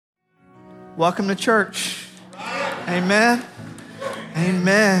Welcome to church. Amen.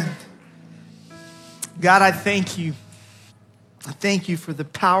 Amen. God, I thank you. I thank you for the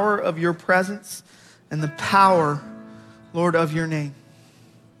power of your presence and the power, Lord, of your name.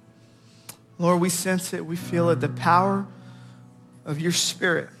 Lord, we sense it. We feel it. The power of your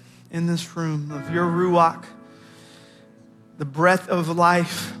spirit in this room, of your ruach, the breath of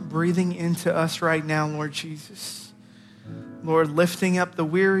life breathing into us right now, Lord Jesus. Lord, lifting up the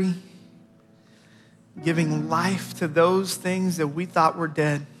weary, giving life to those things that we thought were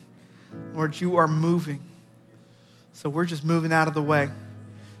dead. Lord, you are moving. So we're just moving out of the way.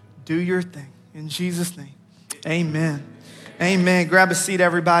 Do your thing. In Jesus' name, amen. Amen. Grab a seat,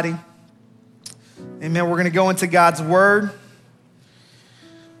 everybody. Amen. We're going to go into God's word.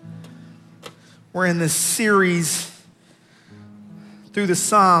 We're in this series through the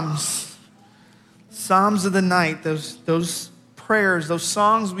Psalms. Psalms of the night, those prayers, those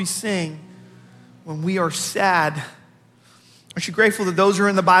songs we sing when we are sad. Aren't you grateful that those are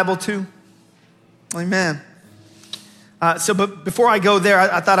in the Bible too? Amen. But before I go there,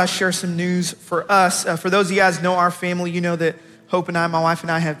 I thought I'd share some news for us. For those of you guys who know our family, you know that Hope and I, my wife and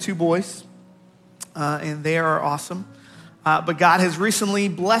I, have two boys, and they are awesome. But God has recently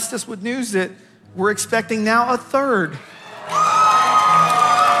blessed us with news that we're expecting now a third.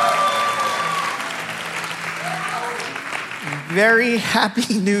 Very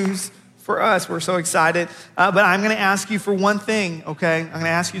happy news for us. We're so excited. But I'm going to ask you for one thing, okay? I'm going to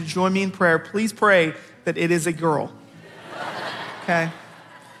ask you to join me in prayer. Please pray that it is a girl. Okay?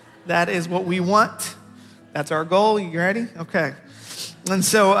 That is what we want. That's our goal. You ready? Okay. And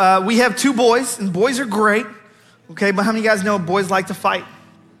so we have two boys, and boys are great. Okay, but how many of you guys know boys like to fight?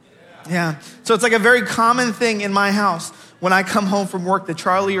 Yeah. So it's like a very common thing in my house when I come home from work that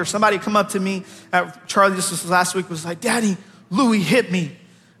Charlie or somebody come up to me. Charlie just this last week was like, "Daddy, Louie hit me."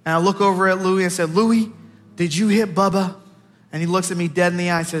 And I look over at Louie and said, "Louie, did you hit Bubba?" And he looks at me dead in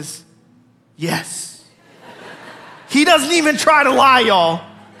the eye and says, "Yes." He doesn't even try to lie, y'all.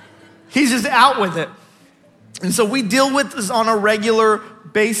 He's just out with it. And so we deal with this on a regular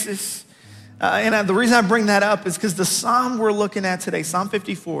basis. And the reason I bring that up is because the psalm we're looking at today, Psalm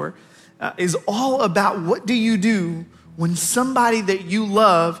 54, is all about what do you do when somebody that you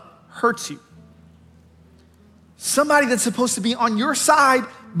love hurts you. Somebody that's supposed to be on your side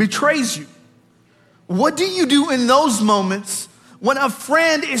betrays you. What do you do in those moments when a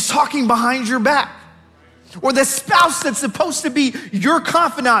friend is talking behind your back? Or the spouse that's supposed to be your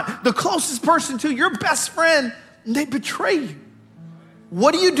confidant, the closest person to your best friend, and they betray you.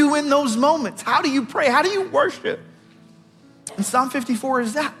 What do you do in those moments? How do you pray? How do you worship? And Psalm 54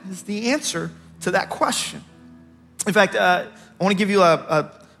 is the answer to that question. In fact, I want to give you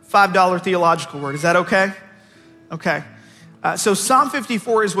a $5 theological word. Is that okay? Okay. So Psalm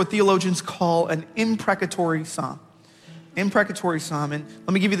 54 is what theologians call an imprecatory psalm. Imprecatory psalm, and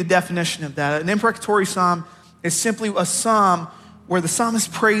let me give you the definition of that. An imprecatory psalm is simply a psalm where the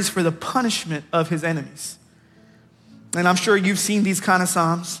psalmist prays for the punishment of his enemies. And I'm sure you've seen these kind of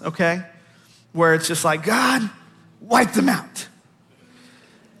psalms, okay? Where it's just like, God, wipe them out.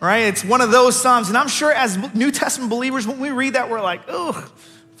 Right? It's one of those psalms, and I'm sure as New Testament believers, when we read that, we're like, ugh,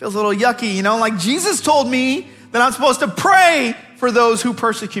 feels a little yucky, you know? Like Jesus told me that I'm supposed to pray for those who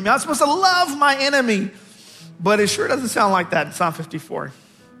persecute me. I'm supposed to love my enemy. But it sure doesn't sound like that in Psalm 54.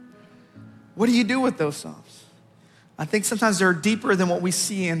 What do you do with those psalms? I think sometimes they're deeper than what we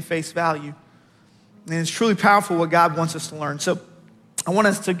see in face value. And it's truly powerful what God wants us to learn. So I want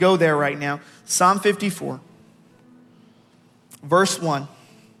us to go there right now. Psalm 54, verse 1.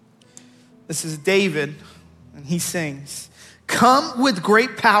 This is David, and he sings, "Come with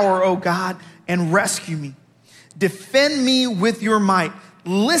great power, O God, and rescue me. Defend me with your might.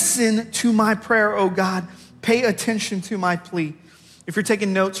 Listen to my prayer, O God. Pay attention to my plea." If you're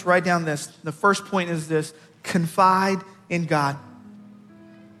taking notes, write down this. The first point is this: confide in God.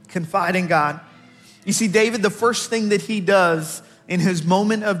 Confide in God. You see, David, the first thing that he does in his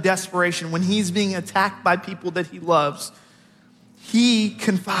moment of desperation, when he's being attacked by people that he loves, he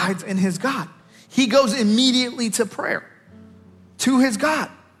confides in his God. He goes immediately to prayer, to his God.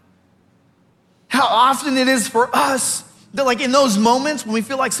 How often it is for us that like in those moments when we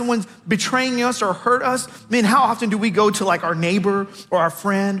feel like someone's betraying us or hurt us, man, how often do we go to like our neighbor or our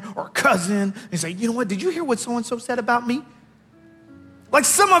friend or cousin and say, "You know what, did you hear what so-and-so said about me?" Like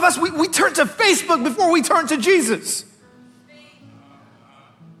some of us, we turn to Facebook before we turn to Jesus.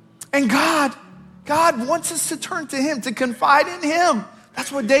 And God wants us to turn to him, to confide in him.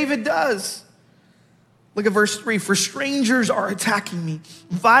 That's what David does. Look at verse 3. "For strangers are attacking me.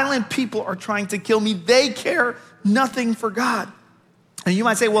 Violent people are trying to kill me. They care nothing for God." And you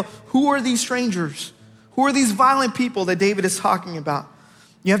might say, well, who are these strangers? Who are these violent people that David is talking about?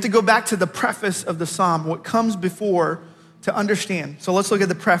 You have to go back to the preface of the psalm, what comes before, to understand. So let's look at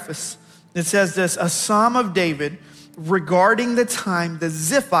the preface. It says this, a psalm of David regarding the time the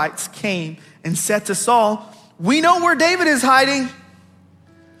Ziphites came and said to Saul, we know where David is hiding.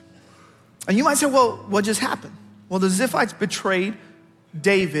 And you might say, well, what just happened? Well, the Ziphites betrayed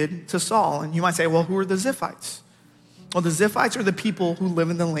David to Saul. And you might say, well, who are the Ziphites? Well, the Ziphites are the people who live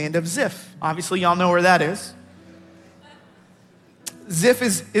in the land of Ziph. Obviously, y'all know where that is. Ziph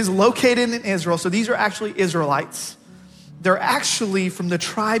is located in Israel, so these are actually Israelites. They're actually from the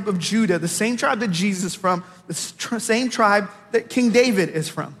tribe of Judah, the same tribe that Jesus is from, the same tribe that King David is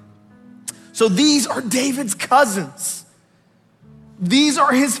from. So these are David's cousins. These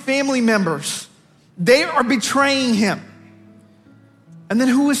are his family members. They are betraying him. And then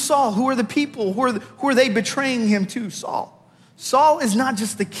who is Saul? Who are the people? Who are they betraying him to? Saul. Saul is not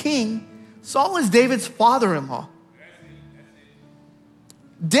just the king. Saul is David's father-in-law.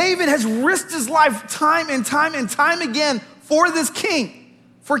 David has risked his life time and time and time again for this king,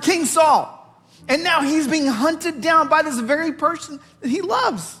 for King Saul. And now he's being hunted down by this very person that he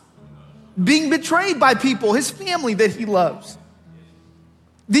loves, being betrayed by people, his family that he loves.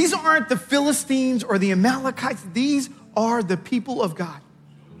 These aren't the Philistines or the Amalekites. These are the people of God.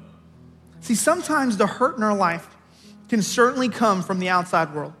 See, sometimes the hurt in our life can certainly come from the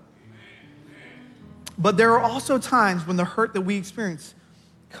outside world. But there are also times when the hurt that we experience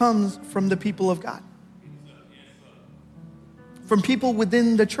comes from the people of God, from people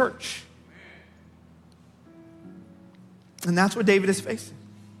within the church. And that's what David is facing.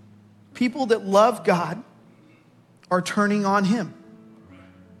 People that love God are turning on him.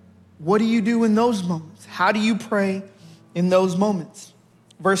 What do you do in those moments? How do you pray in those moments?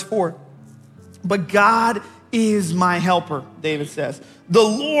 Verse 4, but God is my helper, David says. The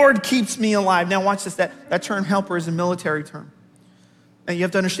Lord keeps me alive. Now watch this, that term helper is a military term. And you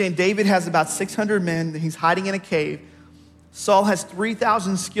have to understand, David has about 600 men that he's hiding in a cave. Saul has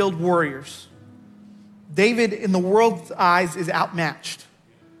 3,000 skilled warriors. David, in the world's eyes, is outmatched.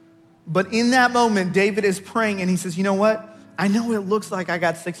 But in that moment, David is praying and he says, you know what? I know it looks like I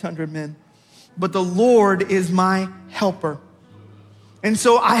got 600 men, but the Lord is my helper. And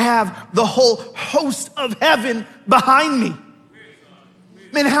so I have the whole host of heaven behind me.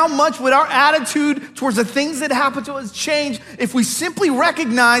 Man, how much would our attitude towards the things that happen to us change if we simply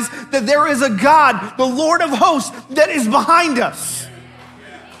recognize that there is a God, the Lord of hosts, that is behind us?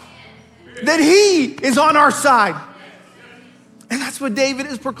 That he is on our side. And that's what David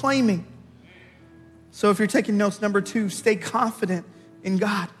is proclaiming. So if you're taking notes, number 2, stay confident in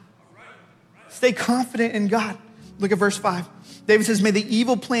God. Stay confident in God. Look at verse 5. David says, may the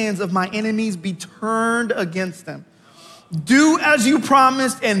evil plans of my enemies be turned against them. Do as you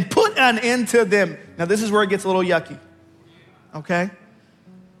promised and put an end to them. Now this is where it gets a little yucky, okay?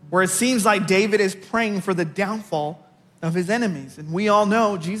 Where it seems like David is praying for the downfall of his enemies. And we all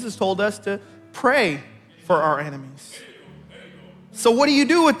know Jesus told us to pray for our enemies. So what do you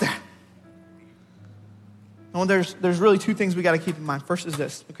do with that? Well, there's really 2 things we got to keep in mind. First is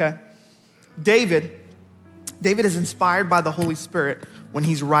this, okay? David is inspired by the Holy Spirit when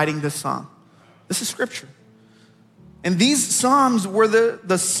he's writing this psalm. This is scripture. And these psalms were the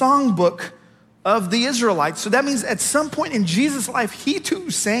songbook of the Israelites. So that means at some point in Jesus' life, he too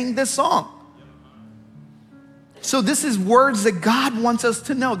sang this song. So this is words that God wants us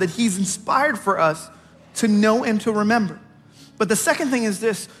to know, that he's inspired for us to know and to remember. But the second thing is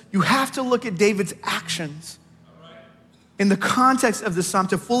this, you have to look at David's actions in the context of this psalm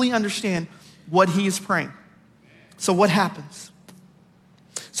to fully understand what he is praying. So what happens?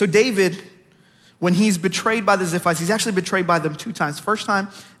 So David, when he's betrayed by the Ziphites, he's actually betrayed by them 2 times. First time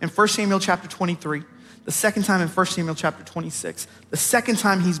in 1 Samuel chapter 23. The second time in 1 Samuel chapter 26. The second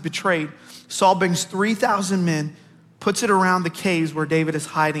time he's betrayed, Saul brings 3,000 men, puts it around the caves where David is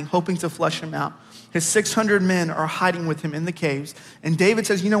hiding, hoping to flush him out. His 600 men are hiding with him in the caves. And David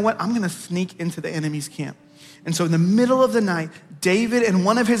says, you know what? I'm going to sneak into the enemy's camp. And so in the middle of the night, David and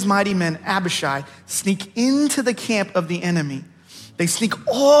one of his mighty men, Abishai, sneak into the camp of the enemy. They sneak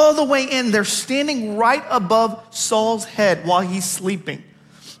all the way in. They're standing right above Saul's head while he's sleeping.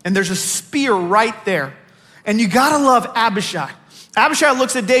 And there's a spear right there. And you gotta love Abishai. Abishai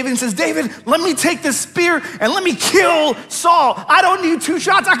looks at David and says, David, let me take this spear and let me kill Saul. I don't need 2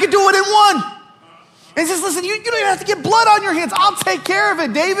 shots. I can do it in 1. And he says, listen, you don't even have to get blood on your hands. I'll take care of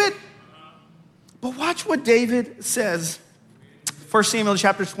it, David. But watch what David says. 1 Samuel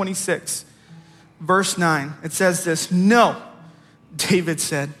chapter 26, verse 9. It says this, no, David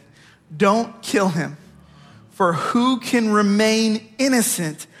said, don't kill him, For who can remain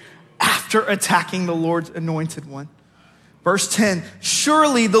innocent after attacking the Lord's anointed one? Verse 10,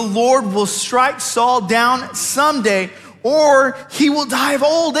 surely the Lord will strike Saul down someday, or he will die of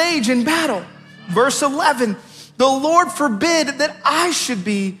old age in battle. Verse 11, the Lord forbid that I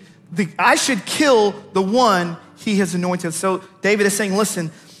should kill the one he has anointed. So David is saying,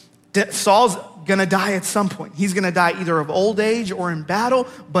 listen, Saul's gonna die at some point. He's gonna die either of old age or in battle,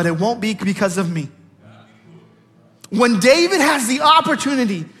 but it won't be because of me. When David has the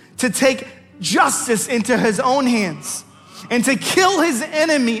opportunity to take justice into his own hands and to kill his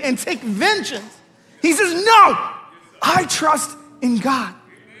enemy and take vengeance, he says, no, I trust in God.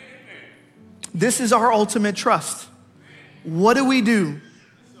 This is our ultimate trust. What do we do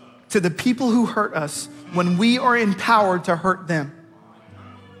to the people who hurt us when we are empowered to hurt them?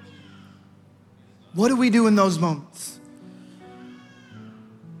 What do we do in those moments?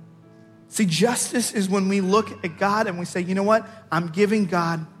 See, justice is when we look at God and we say, you know what? I'm giving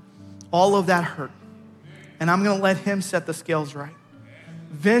God all of that hurt, and I'm gonna let him set the scales right.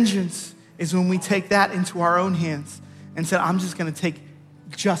 Vengeance is when we take that into our own hands and say, I'm just gonna take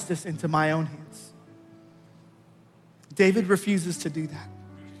justice into my own hands. David refuses to do that.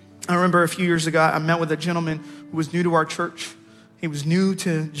 I remember a few years ago, I met with a gentleman who was new to our church. He was new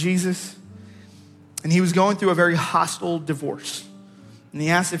to Jesus, and he was going through a very hostile divorce. And he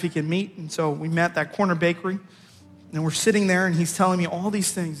asked if he could meet, and so we met at that corner bakery, and we're sitting there, and he's telling me all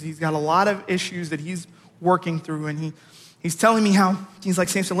these things. He's got a lot of issues that he's working through, and he's telling me how, he's like,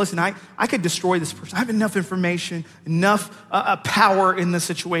 Samson, listen, I could destroy this person. I have enough information, enough power in this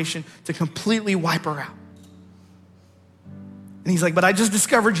situation to completely wipe her out. And he's like, but I just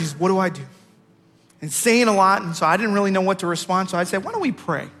discovered Jesus. What do I do? And saying a lot, and so I didn't really know what to respond. So I said, why don't we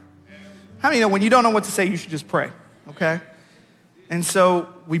pray? How many know when you don't know what to say, you should just pray, okay? And so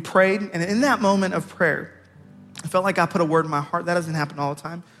we prayed, and in that moment of prayer, I felt like I put a word in my heart. That doesn't happen all the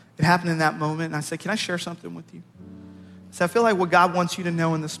time. It happened in that moment, and I said, can I share something with you? So I feel like what God wants you to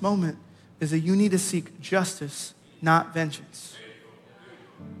know in this moment is that you need to seek justice, not vengeance.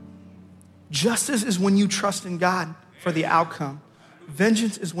 Justice is when you trust in God for the outcome.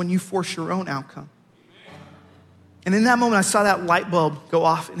 Vengeance is when you force your own outcome. And in that moment, I saw that light bulb go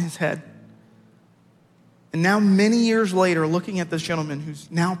off in his head. And now many years later, looking at this gentleman who's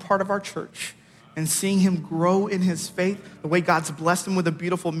now part of our church and seeing him grow in his faith, the way God's blessed him with a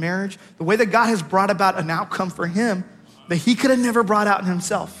beautiful marriage, the way that God has brought about an outcome for him that he could have never brought out in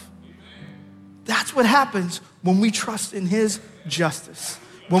himself. That's what happens when we trust in his justice,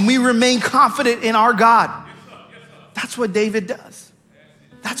 when we remain confident in our God. That's what David does.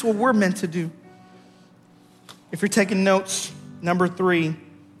 That's what we're meant to do. If you're taking notes, number 3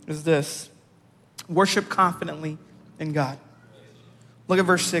 is this: worship confidently in God. Look at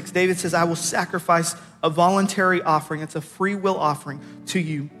verse 6. David says, I will sacrifice a voluntary offering. It's a free will offering to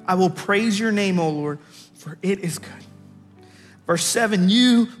you. I will praise your name, O Lord, for it is good. Verse 7,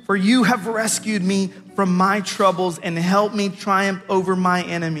 for you have rescued me from my troubles and helped me triumph over my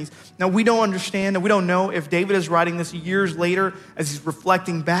enemies. Now, we don't understand and we don't know if David is writing this years later as he's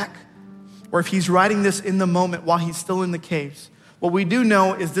reflecting back, or if he's writing this in the moment while he's still in the caves. What we do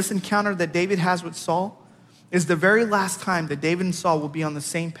know is this encounter that David has with Saul is the very last time that David and Saul will be on the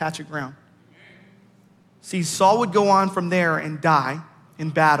same patch of ground. See, Saul would go on from there and die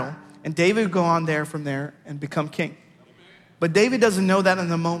in battle, and David would go on there from there and become king. But David doesn't know that in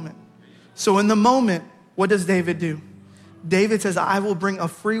the moment. So in the moment, what does David do? David says, I will bring a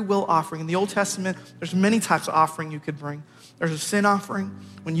free will offering. In the Old Testament, there's many types of offering you could bring. There's a sin offering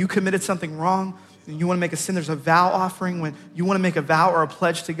when you committed something wrong and you want to make a sin. There's a vow offering when you want to make a vow or a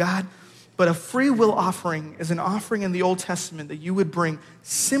pledge to God. But a free will offering is an offering in the Old Testament that you would bring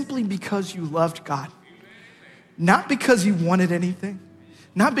simply because you loved God. Not because you wanted anything,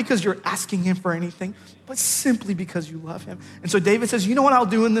 not because you're asking him for anything, but simply because you love him. And so David says, you know what I'll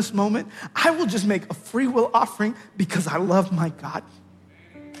do in this moment? I will just make a free will offering because I love my God.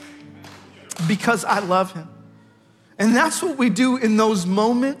 Because I love him. And that's what we do in those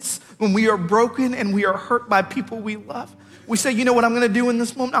moments when we are broken and we are hurt by people we love. We say, you know what I'm gonna do in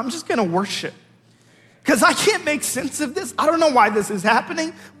this moment? I'm just gonna worship. Because I can't make sense of this. I don't know why this is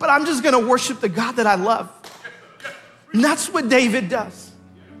happening, but I'm just gonna worship the God that I love. And that's what David does.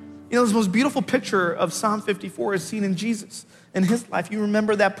 You know, this most beautiful picture of Psalm 54 is seen in Jesus in his life. You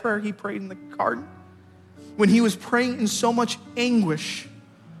remember that prayer he prayed in the garden? When he was praying in so much anguish,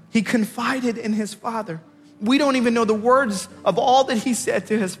 he confided in his Father. We don't even know the words of all that he said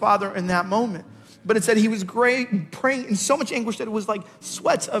to his Father in that moment. But it said he was praying in so much anguish that it was like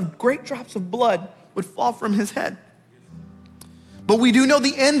sweats of great drops of blood would fall from his head. But we do know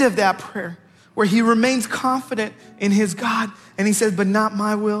the end of that prayer, where he remains confident in his God. And he says, but not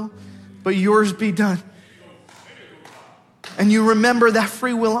my will, but yours be done. And you remember that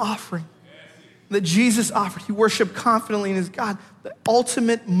free will offering that Jesus offered. He worshiped confidently in his God. The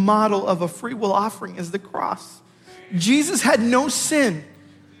ultimate model of a free will offering is the cross. Jesus had no sin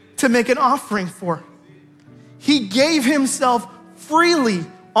to make an offering for. He gave himself freely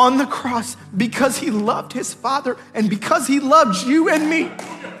on the cross because he loved his Father and because he loved you and me.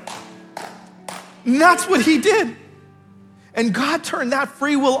 And that's what he did. And God turned that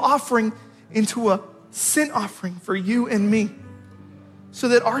free will offering into a sin offering for you and me so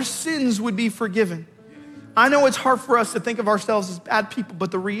that our sins would be forgiven. I know it's hard for us to think of ourselves as bad people,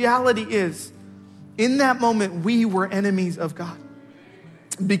 but the reality is, in that moment, we were enemies of God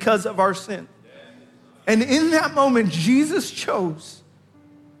because of our sin. And in that moment, Jesus chose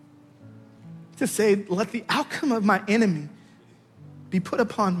to say, let the outcome of my enemy be put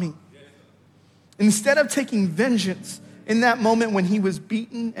upon me. Instead of taking vengeance in that moment when he was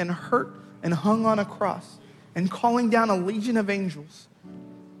beaten and hurt and hung on a cross and calling down a legion of angels,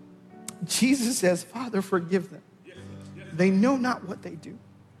 Jesus says, Father, forgive them. They know not what they do.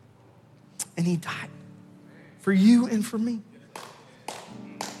 And he died for you and for me.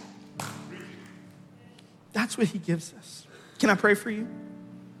 That's what he gives us. Can I pray for you?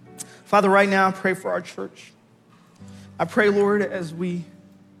 Father, right now, I pray for our church. I pray, Lord, as we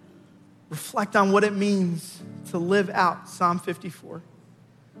reflect on what it means to live out Psalm 54,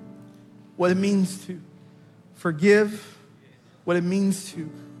 what it means to forgive, what it means to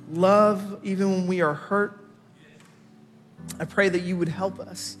love even when we are hurt. I pray that you would help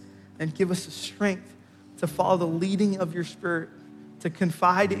us and give us the strength to follow the leading of your Spirit, to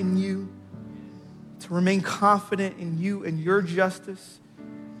confide in you, to remain confident in you and your justice,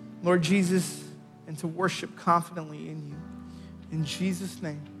 Lord Jesus, and to worship confidently in you. In Jesus'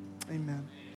 name, amen.